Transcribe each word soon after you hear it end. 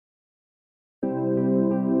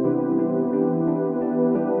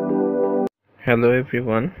Hello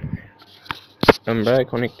everyone, আমরা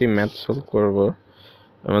এখন একটি ম্যাথ সলভ করব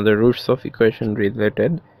আমাদের রুটস অফ ইকুয়েশন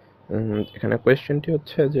রিলেটেড। এখানে কোয়েশ্চেনটি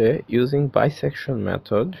হচ্ছে যে using bisection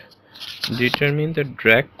method determine the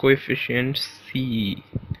drag coefficient C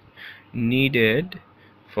needed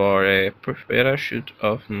for a parachute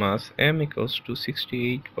of mass m equals to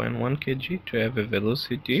 68.1 kg to have a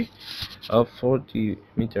velocity of 40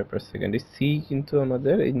 meter per second. এই c কিন্তু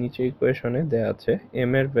আমাদের এই নিচে ইকুয়েশনে দেয়া আছে,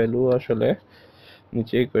 m এর ভ্যালু আসলে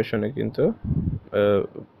নিচে ইকুয়েশনে কিন্তু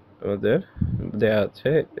আমাদের দেয়া আছে,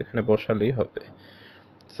 এখানে বসালেই হবে।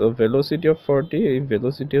 সো ভেলোসিটি অফ 40, এই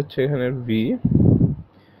ভেলোসিটি হচ্ছে এখানে v,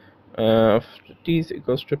 t is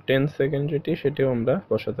equals to 10 second, সেটিও আমরা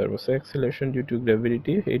বসাতে পারবো। So acceleration due to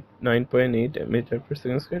gravity 9.8 metre per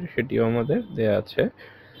second square, সেটিও আমাদের দেয়া আছে।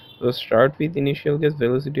 তো start with initial guess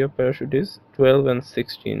velocity of parachute is 12 and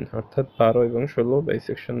 16, অর্থাৎ 12 এবং 16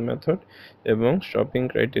 বাইসেকশন মেথড, এবং স্টপিং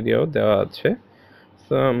ক্রাইটেরিয়াও দেওয়া আছে।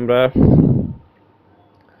 তো আমরা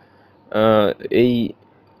এই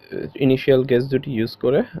ইনিশিয়াল গেস দুটি ইউজ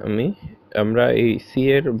করে আমরা এই সি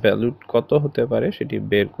এর ভ্যালু কত হতে পারে সেটি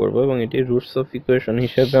বের করব, এবং এটি রুটস অফ ইকুয়েশন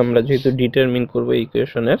হিসেবে আমরা যেহেতু ডিটারমিন করব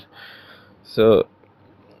ইকুয়েশনের, সো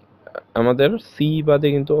আমাদের সি বাদে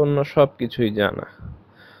কিন্তু অন্য সব কিছুই জানা।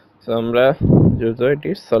 সো আমরা যেহেতু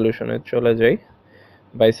এটির সলিউশনে চলে যাই,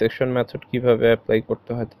 বাইসেকশন মেথড কিভাবে অ্যাপ্লাই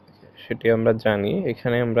করতে হয় সেটি আমরা জানি।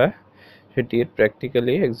 এখানে আমরা সেটির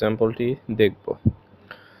প্র্যাকটিক্যালি এক্সাম্পলটি দেখব।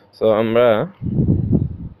 সো আমরা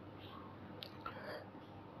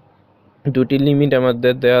দুটি লিমিট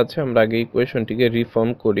আমাদের দেওয়া আছে, আমরা আগে ইকুয়েশনটিকে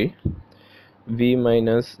রিফর্ম করি। v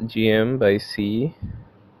minus gm by c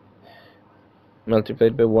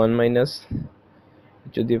multiplied by 1 minus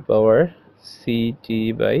to the power ct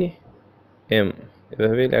by m,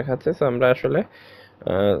 এভাবেই লেখা আছে। সো আমরা আসলে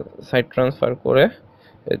সাইড ট্রান্সফার করে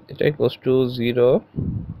এটা ইকুয়ালস টু 0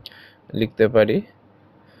 লিখতে পারি।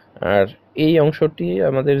 আর এই অংশটি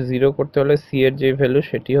আমাদের 0 করতে হলে c এর যে ভ্যালু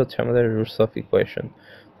সেটি হচ্ছে আমাদের রুটস অফ ইকুয়েশন।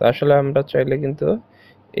 তো আসলে আমরা চাইলে কিন্তু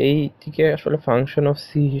এইটিকে আসলে ফাংশন অফ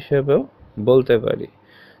সি হিসেবেও বলতে পারি।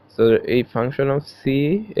 তো এই ফাংশন অফ সি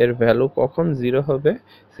এর ভ্যালু কখন 0 হবে,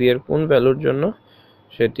 সি এর কোন ভ্যালুর জন্য,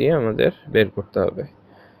 সেটি আমাদের বের করতে হবে।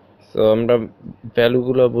 তো আমরা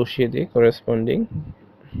ভ্যালুগুলো বসিয়ে দিই করেসপন্ডিং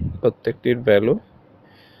প্রত্যেকটির ভ্যালু।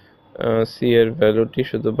 সি এর ভ্যালুটি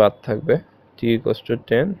শুধু বাদ থাকবে, t equals to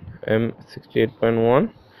 10, m 68.1,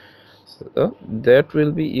 so that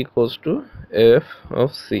will be equals to f of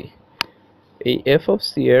c. এই f of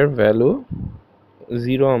c এর ভ্যালু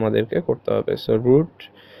 0 আমাদেরকে করতে হবে, সো রুট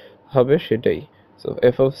হবে সেটাই। সো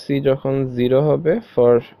f of c যখন 0 হবে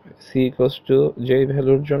ফর c ইকুয়ালস টু যেই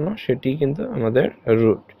ভ্যালুর জন্য, সেটি কিন্তু আমাদের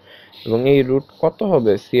রুট, এবং এই রুট কত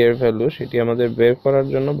হবে c এর ভ্যালু সেটি আমাদের বের করার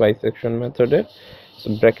জন্য বাইসেকশন মেথডের,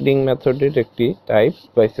 ব্র্যাকেটিং মেথডের একটি টাইপ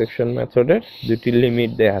বাইসেকশন মেথডের দুটি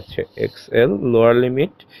লিমিট দেয়া আছে। xl লোয়ার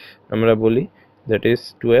লিমিট আমরা বলি, that is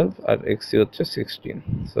 12, আর xc হচ্ছে 16.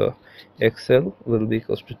 so xl will be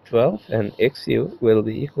equals to 12 and xu will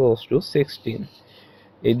be equals to 16.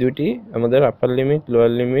 এই দুটি আমাদের আপার লিমিট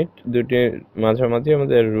লোয়ার লিমিট দুটির মাঝামাঝি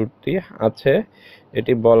আমাদের রুটটি আছে,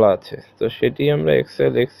 এটি বলা আছে। তো সেটি আমরা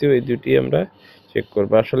xl xu এই দুটি আমরা চেক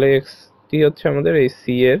করব। আসলে xt হচ্ছে আমাদের এই c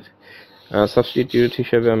এর সাবস্টিটিউট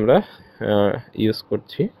হিসেবে আমরা ইউজ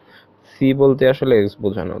করছি, c বলতে আসলে x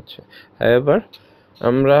বোঝানো হচ্ছে। হাউএভার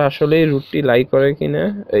আমরা আসলে এই রুটটি লাই করে কিনা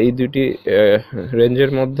এই দুটি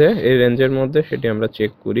রেঞ্জের মধ্যে, এই রেঞ্জের মধ্যে সেটি আমরা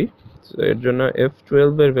চেক করি। তো এর জন্য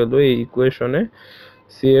f12 এর ভ্যালু এই ইকুয়েশনে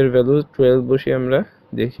c এর ভ্যালু 12 বসিয়ে আমরা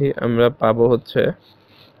দেখি, আমরা পাবো হচ্ছে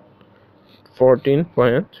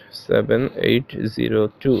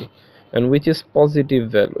 14.7802, and which is positive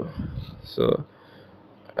value. so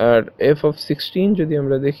R f of 16 যদি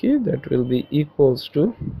আমরা দেখি, that will be equals to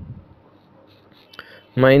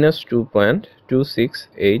minus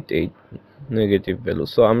 2.2688 negative value.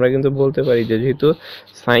 So আমরা কিন্তু বলতে পারি যে যেহেতু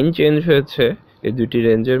সাইন চেঞ্জ হয়েছে এই দুটি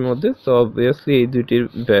রেঞ্জের মধ্যে, তো অবভিয়াসলি এই দুটির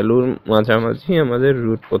ভ্যালুর মাঝামাঝি আমাদের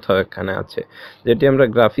রুট কোথাও এখানে আছে, যেটি আমরা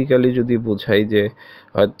গ্রাফিক্যালি যদি বোঝাই যে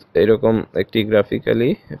হয়তো এরকম একটি গ্রাফিক্যালি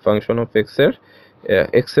ফাংশন অফ এক্স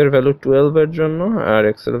এর ভ্যালু 12 এর জন্য আর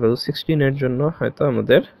এক্স এর ভ্যালু 16 এর জন্য হয়তো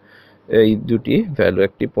আমাদের এই দুটি ভ্যালু,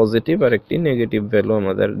 একটি পজিটিভ আর একটি নেগেটিভ ভ্যালু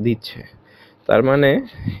আমাদের দিচ্ছে। তার মানে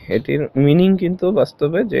এটির মিনিং কিন্তু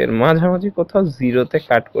বাস্তবে যে এর মাঝামাঝি কোথাও 0-তে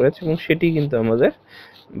কাট করেছে, এবং সেটি কিন্তু আমাদের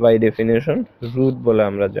বাই ডেফিনেশন রুট বলে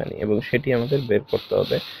আমরা জানি, এবং সেটি আমাদের বের করতে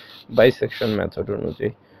হবে বাইসেকশন মেথড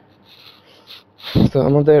অনুযায়ী। তো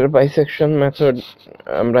আমাদের বাইসেকশন মেথড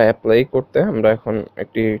আমরা অ্যাপ্লাই করতে আমরা এখন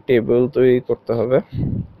একটি টেবিল তৈরি করতে হবে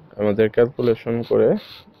আমাদের ক্যালকুলেশন করে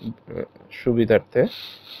সুবিধার্থে।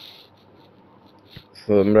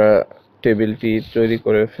 তো আমরা টেবিলটি তৈরি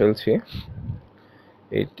করে ফেলছি।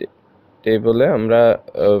 এই টেবলে আমরা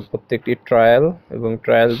প্রত্যেকটি ট্রায়াল এবং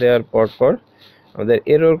ট্রায়াল দেওয়ার পর আমাদের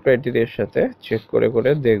এরর ক্রাইটেরিয়ার সাথে চেক করে করে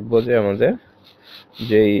দেখব যে আমাদের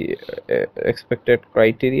যেই এক্সপেক্টেড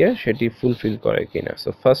ক্রাইটেরিয়া সেটি ফুলফিল করে কিনা। সো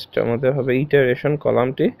ফার্স্ট আমাদের হবে ইটারেশন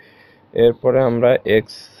কলামটি, এরপরে আমরা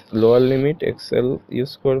x lower limit XL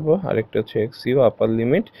use করব, আরেকটা হচ্ছে এক্স ইউ আপার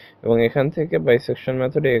লিমিট, এবং এখান থেকে বাইসেকশন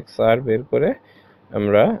মেথডে এক্স আর বের করে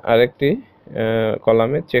আমরা আরেকটি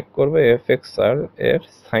কলামে চেক করব এফ এক্স আর এর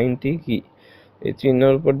সাইনটি কি, এই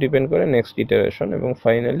চিহ্নের উপর ডিপেন্ড করে নেক্সট ইটারেশন, এবং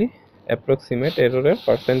ফাইনালি অ্যাপ্রক্সিমেট এররের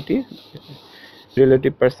পার্সেন্টটি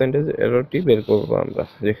রিলেটিভ পার্সেন্টেজ এররটি বের করব আমরা,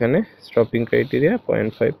 যেখানে স্টপিং ক্রাইটেরিয়া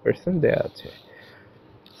 0.5% দেওয়া আছে।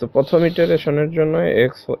 তো প্রথম ইটারেশনের জন্য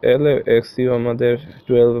এক্স এল এক্স ইউ আমাদের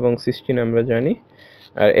 12 এবং 16 আমরা জানি,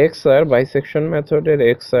 আর এক্স আর বাইসেকশন মেথডের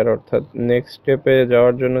এক্স আর অর্থাৎ নেক্সট স্টেপে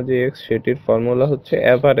যাওয়ার জন্য যে এক্স সেটির ফর্মুলা হচ্ছে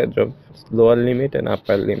average of lower limit and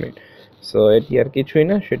upper limit. So এটি আর কিছুই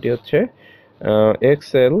না, সেটি হচ্ছে X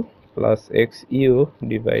L plus X U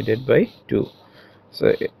divided by 2। So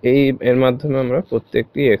এই এর মাধ্যমে আমরা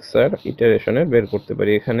প্রত্যেকটি এক্স আর ইটারেশনে বের করতে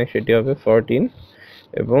পারি। এখানে সেটি হবে 14,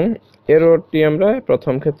 এবং এররটি আমরা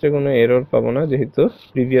প্রথম ক্ষেত্রে কোনো এরর পাবো না যেহেতু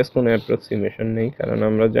প্রিভিয়াস কোনো অ্যাপ্রক্সিমেশন নেই, কারণ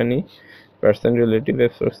আমরা জানি পার্সেন্ট রিলেটিভ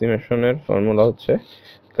অ্যাপ্রক্সিমেশনের ফর্মুলা হচ্ছে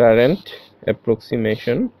কারেন্ট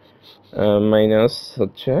অ্যাপ্রক্সিমেশন মাইনাস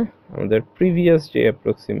হচ্ছে আমাদের প্রিভিয়াস যে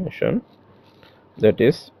approximation, that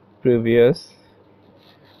is previous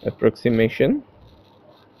approximation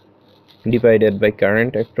divided by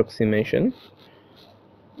current approximation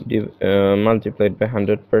multiplied by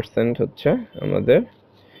 100% হচ্ছে আমাদের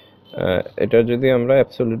এটা যদি আমরা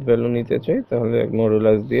অ্যাবসলিউট ভ্যালু নিতে চাই তাহলে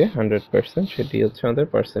মডুলাস দিয়ে 100%, সেটি হচ্ছে আমাদের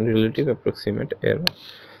percent relative approximate error.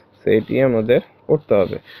 So এটি আমাদের করতে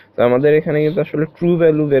হবে। তো আমাদের এখানে কিন্তু আসলে ট্রু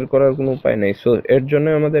ভ্যালু বের করার কোনো উপায় নেই, সো এর জন্য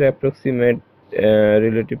আমাদের অ্যাপ্রক্সিমেট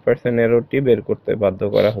রিলেটিভ পার্সেন্ট এররটি বের করতে বাধ্য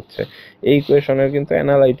করা হচ্ছে। এই ইকুয়েশনের কিন্তু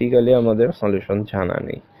অ্যানালাইটিক্যালি আমাদের সলিউশন জানা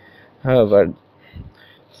নেই। However,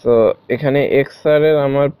 সো এখানে এক্স আর এর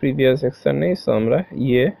আমার প্রিভিয়াস এক্স আর নেই, সো আমরা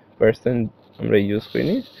ইয়ে পার্সেন্ট আমরা ইউজ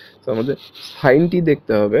করিনি। সো আমাদের সাইনটি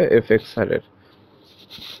দেখতে হবে এফ এক্স আর এর।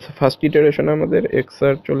 ফার্স্ট ইটারেশনে আমাদের এক্স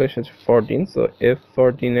আর চলে এসেছে 14, সো এফ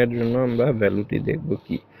 14 এর জন্য আমরা ভ্যালুটি দেখব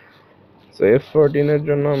কি। সো এফ 14 এর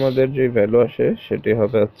জন্য আমাদের যে ভ্যালু আসে সেটি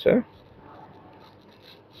হবে হচ্ছে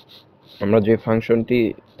আমরা যে ফাংশনটি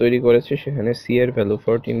তৈরি করেছি সেখানে সি এর ভ্যালু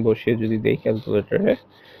 14 বসিয়ে যদি দেই ক্যালকুলেটরে,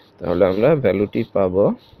 তাহলে আমরা ভ্যালুটি পাবো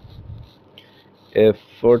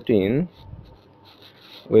f14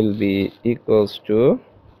 will be equals to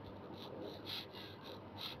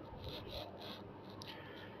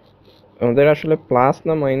আমাদের আসলে প্লাস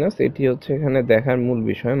না মাইনাস এটি হচ্ছে এখানে দেখার মূল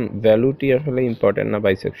বিষয়, ভ্যালুটি আসলে ইম্পর্টেন্ট না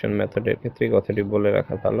বাইসেকশন মেথডের ক্ষেত্রে, কথাটি বলে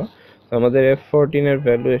রাখা ভালো। তো আমাদের f14 এর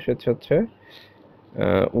ভ্যালু এসেছে হচ্ছে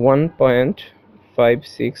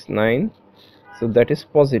 1.569, সো দ্যাট ইজ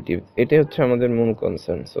পজিটিভ। এটাই হচ্ছে আমাদের মূল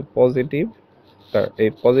কনসার্ন। সো পজিটিভ, এই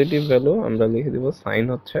পজিটিভ ভ্যালু আমরা লিখে দিব সাইন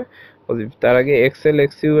হচ্ছে পজিটিভ। তার আগে এক্সএল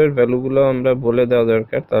এক্সইউ এর ভ্যালুগুলো আমরা বলে দেওয়া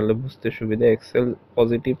দরকার, তাহলে বুঝতে সুবিধা। এক্সএল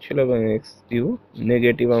পজিটিভ ছিল এবং এক্সইউ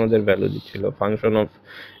নেগেটিভ আমাদের ভ্যালু দিচ্ছিল, ফাংশন অফ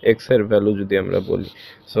এক্স এর ভ্যালু যদি আমরা বলি।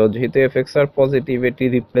 সো যেহেতু এফ এক্স আর পজিটিভ, এটি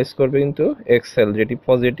রিপ্লেস করবে কিন্তু এক্সএল যেটি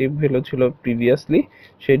পজিটিভ ভ্যালু ছিল প্রিভিয়াসলি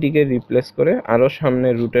সেটিকে রিপ্লেস করে আরও সামনে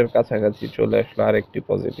রুটের কাছাকাছি চলে আসলো আরেকটি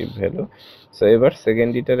পজিটিভ ভ্যালু। সো এবার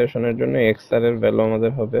সেকেন্ড ইটারেশনের জন্য এক্স আর এর ভ্যালু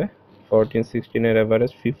আমাদের হবে 14 16 এর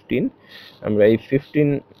এভারেজ 15। আমরা এই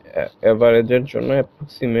 15 এভারেজের জন্য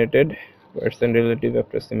অ্যাপ্রক্সিমেটেড পার্সেন্ট রিলেটিভ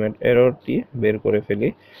অ্যাপ্রক্সিমেট এররটি বের করে ফেলি।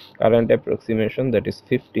 Current approximation that is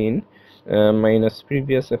 15 minus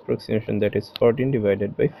previous approximation that is 14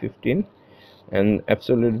 divided by 15, and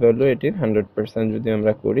absolute value এটির 100% যদি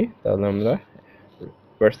আমরা করি তাহলে আমরা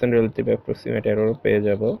পার্সেন্ট রিলেটিভ অ্যাপ্রক্সিমেট এরর পেয়ে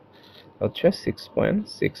যাব হচ্ছে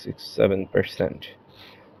 6.667%,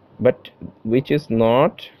 but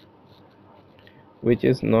which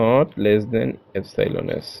is not less than epsilon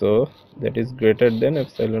s, so that is greater than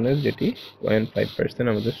epsilon s যেটি 0.5%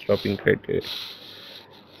 আমাদের স্টপিং ক্রাইটেরিয়া।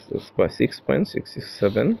 so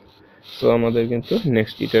 6.667, সো আমাদের কিন্তু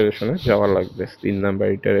নেক্সট ইটারেশনে যাওয়া লাগবে 3 নাম্বার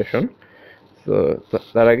ইটারেশন। তো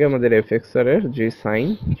তার আগে আমাদের এফ এক্স আর এর যে সাইন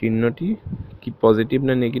চিহ্নটি কি পজিটিভ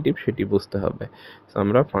না নেগেটিভ সেটি বুঝতে হবে। সো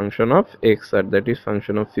আমরা function of x R that is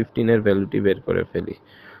function of 15 এর ভ্যালুটি বের করে ফেলি।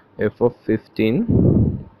 F of 15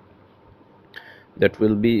 that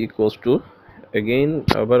will be equals to, again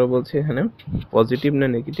আবারও বলছি এখানে পজিটিভ না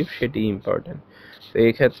নেগেটিভ সেটি ইম্পর্টেন্ট। তো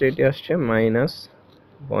এই ক্ষেত্রে এটি আসছে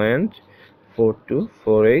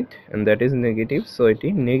 -0.4248 and that is negative, so এটি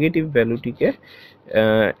নেগেটিভ ভ্যালুটিকে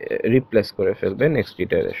রিপ্লেস করে ফেলবে নেক্সট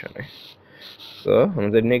ইটারেশনে। সো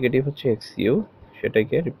আমাদের নেগেটিভ হচ্ছে এক্স ইউ,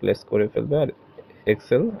 সেটাকে রিপ্লেস করে ফেলবে, আর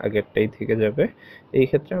এক্সেল আগেরটাই থেকে যাবে। এই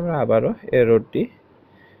ক্ষেত্রে আমরা আবারও এররটি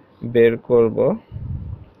বের করব।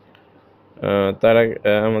 তার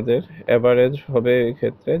আমাদের অ্যাভারেজ হবে এই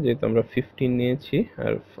ক্ষেত্রে, যেহেতু আমরা 15 নিয়েছি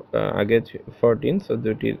আর আগে 14, সো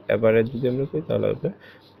দুটির অ্যাভারেজ যদি আমরা করি তাহলে হবে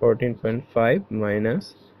 14.5 minus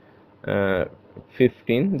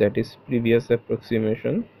 15, that is previous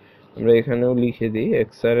approximation. আমরা এখানেও লিখে দিই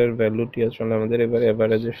এক্সআর এর ভ্যালুটি আসলে আমাদের এবার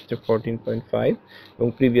এভারেজ এসেছে 14.5 এবং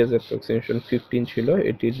প্রিভিয়াস অ্যাপ্রক্সিমেশন 15 ছিল,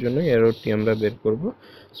 এটির জন্য এররটি আমরা বের করব।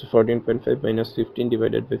 So 14.5 minus 15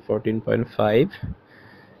 divided by 14.5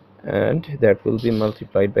 and that will be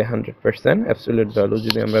multiplied by 100%. absolute value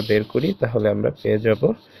যদি আমরা বের করি তাহলে আমরা পেয়ে যাব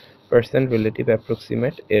percent relative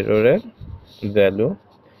approximate error এর ভ্যালু,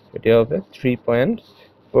 এটি হবে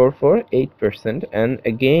 3.448%, and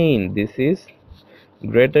again this is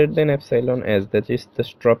greater than epsilon s, that is the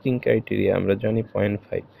stopping criteria, আমরা জানি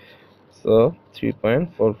 0.5, so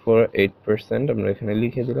 3.448% আমরা এখানে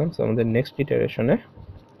লিখে দিলাম। সো আমাদের নেক্সট ইটারেশনে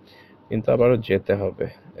কিন্তু আবারও যেতে হবে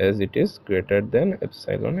as it is greater than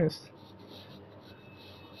epsilon s।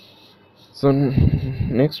 So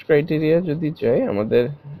next criteria যদি যাই, আমাদের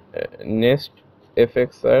নেক্সট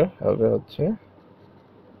এফএক্সআর হবে হচ্ছে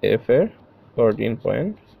এফ এর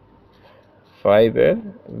 14.5 এর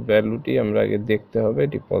ভ্যালুটি আমরা আগে দেখতে হবে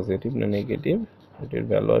এটি পজিটিভ না নেগেটিভ। এটির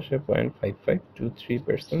ভ্যালু আসে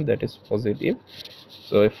 0.5523%, দ্যাট ইজ পজিটিভ।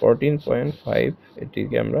 সো 14.5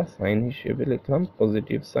 এটিকে আমরা সাইন হিসেবে লিখলাম,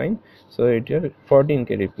 পজিটিভ সাইন। সো এটার 14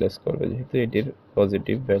 কে রিপ্লেস করবে, যেহেতু এটির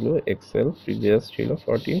পজিটিভ ভ্যালু এক্সেল প্রিভিয়াস ছিল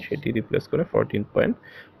 14, সেটি রিপ্লেস করে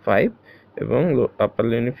 14.5 এবং আপার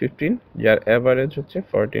লিমিট 15, যার অ্যাভারেজ হচ্ছে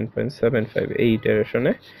 14.75 এই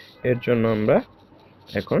ইটারেশনে। এর জন্য আমরা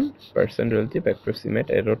এখন পার্সেন্ট রিলেটিভ অ্যাপ্রক্সিমেট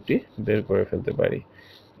এররটি বের করে ফেলতে পারি।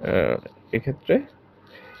 এক্ষেত্রে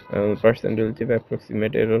পার্সেন্ট রিলেটিভ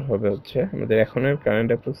অ্যাপ্রক্সিমেট এরর হবে হচ্ছে আমাদের এখনের কারেন্ট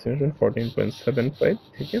অ্যাপ্রক্সিমেশন 14.75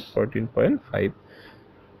 থেকে 14.5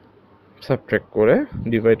 সাবট্রাক্ট করে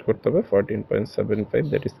ডিভাইড করতে হবে 14.75,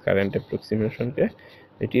 দ্যাট ইজ কারেন্ট অ্যাপ্রক্সিমেশনকে।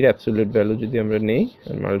 এটির অ্যাবসলিউট ভ্যালু যদি আমরা নেই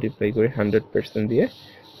আর মাল্টিপ্লাই করি 100% দিয়ে,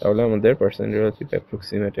 তাহলে আমাদের পার্সেন্ট রিলেটিভ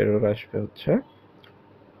অ্যাপ্রক্সিমেট এরর আসবে হচ্ছে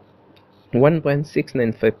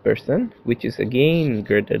 1.695%, which is again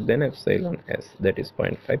greater than epsilon s, that is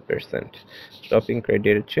 0.5%. Stopping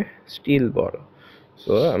criteria হচ্ছে still বড়।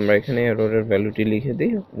 সো আমরা এখানে এররের ভ্যালুটি লিখে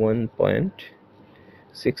দিই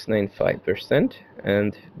 1.695%,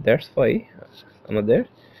 and that's why আমাদের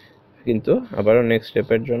কিন্তু আবারও নেক্সট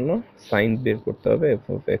স্টেপের জন্য সাইন বের করতে হবে এফ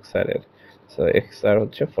অফ এক্স আর এর। সো এক্স আর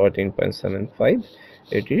হচ্ছে 14.75,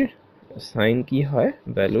 এটির সাইন কি হয়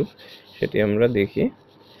ভ্যালুর সেটি আমরা দেখি।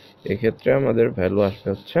 এক্ষেত্রে আমাদের ভ্যালু আসবে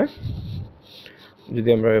হচ্ছে, যদি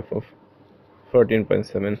আমরা এফ অফ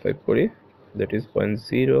 14.75 করি, that is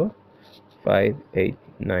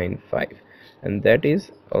 0.5895, and that is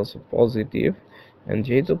also positive, and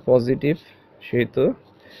যেহেতু পজিটিভ সেহেতু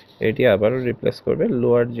এটি আবারও রিপ্লেস করবে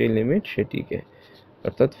লোয়ার যে লিমিট সেটিকে,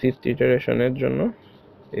 অর্থাৎ ফিফথ ইটারেশনের জন্য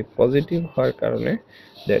এই পজিটিভ হওয়ার কারণে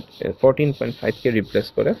দ্যাট 14.5 কে রিপ্লেস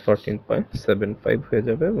করে 14.75 হয়ে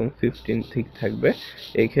যাবে এবং 15 ঠিক থাকবে।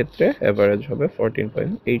 এই ক্ষেত্রে অ্যাভারেজ হবে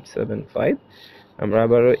 14.875। আমরা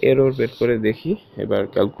আবারও এরর বের করে দেখি এবার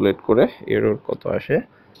ক্যালকুলেট করে এরর কত আসে।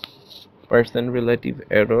 পার্সেন্ট রিলেটিভ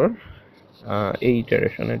এরর এই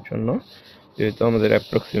ইটারেশনের জন্য যেহেতু আমাদের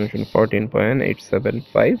অ্যাপ্রক্সিমেশন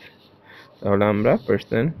 14.875, তাহলে আমরা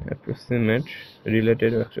percent approximate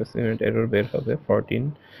related approximate error বের হবে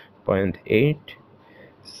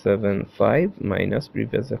 14.875 minus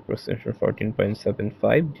previous approximation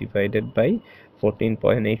 14.75 divided by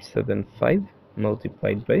 14.875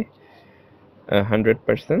 multiplied by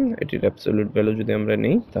 100%। এটির অ্যাবসলিউট ভ্যালু যদি আমরা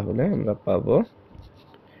নিই তাহলে আমরা পাবো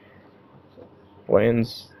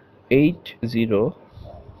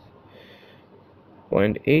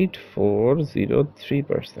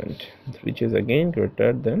 0.8403%, which is again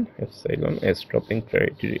greater than epsilon s, stopping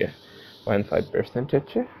criteria 0.5%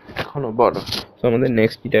 হচ্ছে এখনো বড়। সো আমাদের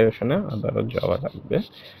নেক্সট ইটারেশনে আবারও যাওয়া লাগবে।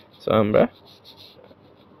 সো আমরা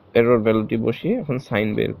এরর ভ্যালুটি বসিয়ে এখন সাইন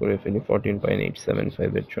বের করে ফেলি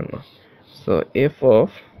 14.875 এর জন্য। সো এফ অফ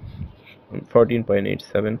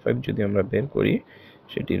 14.875 যদি আমরা বের করি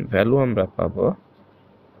সেটির ভ্যালু আমরা পাবো,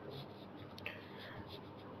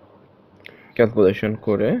 ক্যালকুলেশন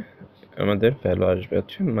করে আমাদের ভ্যালু আসবে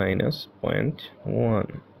হচ্ছে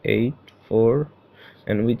 -0.184,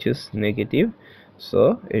 and which is negative. So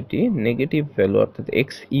এটি নেগেটিভ ভ্যালু অর্থাৎ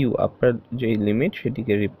এক্স ইউ আপনার যে লিমিট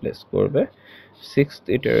সেটিকে রিপ্লেস করবে। সিক্সথ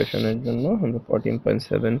ইটারেশনের জন্য আমরা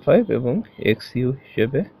 14.75 এবং এক্স ইউ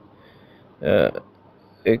হিসেবে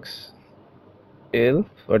এক্স এল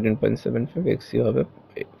 14.75, এক্স ইউ হবে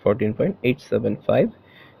 14.875।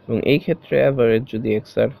 এবং এই ক্ষেত্রে অ্যাভারেজ যদি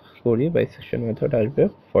এক্সআর করি বাইসেকশন মেথড আসবে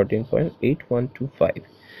 14.8125।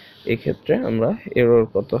 এই ক্ষেত্রে আমরা এরর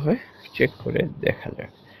কত হয় চেক করে দেখা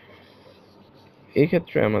যাক। এই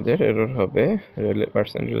ক্ষেত্রে আমাদের এরর হবে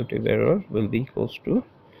percent relative error will be equals to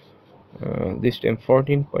this time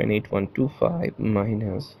 14.8125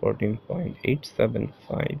 minus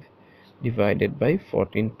 14.875 divided by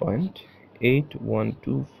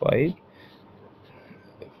 14.8125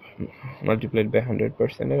 multiplied by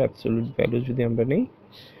 100% এর অ্যাবসলিউট ভ্যালু যদি আমরা নেই,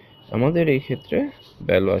 আমাদের এই ক্ষেত্রে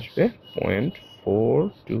ভ্যালু আসবে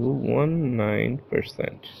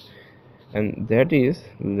 0.4219%, and that is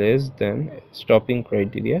less than stopping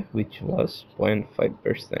criteria which was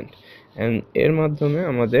 0.5%, and এর মাধ্যমে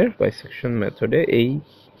আমাদের বাইসেকশন মেথডে এই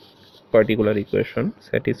পার্টিকুলার ইকুয়েশন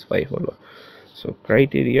স্যাটিসফাই হলো। So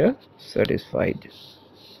criteria satisfied.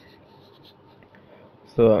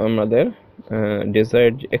 সো আমাদের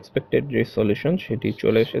ডিজায়ার্ড এক্সপেক্টেড যে সলিউশন সেটি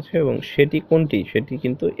চলে এসেছে, এবং সেটি কোনটি, সেটি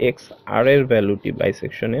কিন্তু এক্স আর এর ভ্যালুটি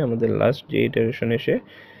বাইসেকশনে আমাদের লাস্ট যে ইটারেশন এসে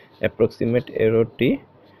অ্যাপ্রক্সিমেট এররটি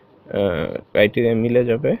ক্রাইটেরিয়া মিলে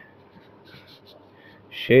যাবে,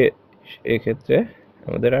 সে এক্ষেত্রে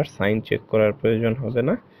আমাদের আর সাইন চেক করার প্রয়োজন হবে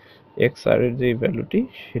না। এক্স আর এর যে ভ্যালুটি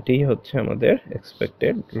সেটিই হচ্ছে আমাদের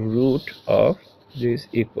expected root of this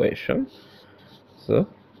equation. So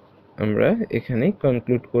আমরা এখানেই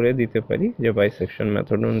কনক্লুড করে দিতে পারি যে বাইসেকশন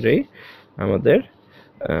মেথড অনুযায়ী আমাদের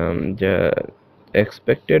যা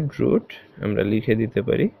এক্সপেক্টেড রুট আমরা লিখে দিতে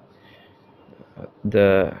পারি,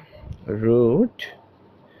 the root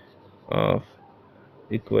of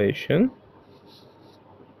equation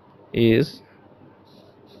is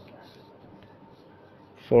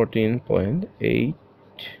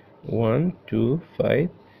 14.8125,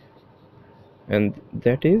 and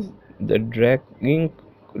that is the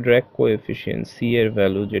drag coefficient c এর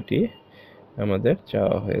ভ্যালু যেটি আমাদের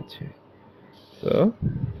চাওয়া হয়েছে। তো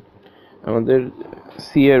আমাদের c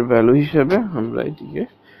এর ভ্যালু হিসেবে আমরা এটিকে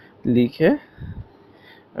লিখে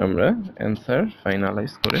আমরা অ্যান্সার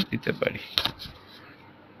ফাইনালাইজ করে দিতে পারি।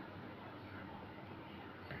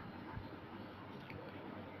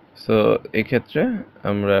 সো এক্ষেত্রে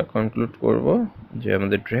আমরা কনক্লুড করব যে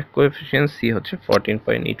আমাদের ড্র্যাগ কোএফিসিয়েন্ট সি হচ্ছে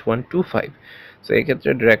 14.8125। সো এক্ষেত্রে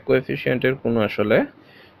ড্র্যাগ কোএফিসিয়েন্টের কোনো আসলে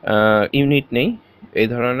ইউনিট নেই। এই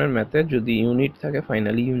ধরনের ম্যাথে যদি ইউনিট থাকে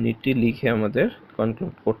ফাইনালি ইউনিটটি লিখে আমাদের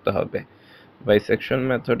কনক্লুড করতে হবে। বাইসেকশন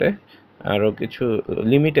মেথডে আরও কিছু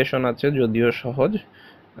লিমিটেশন আছে, যদিও সহজ,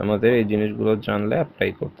 আমাদের এই জিনিসগুলো জানলে অ্যাপ্লাই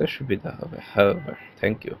করতে সুবিধা হবে। হ্যাঁ,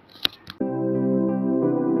 থ্যাংক ইউ।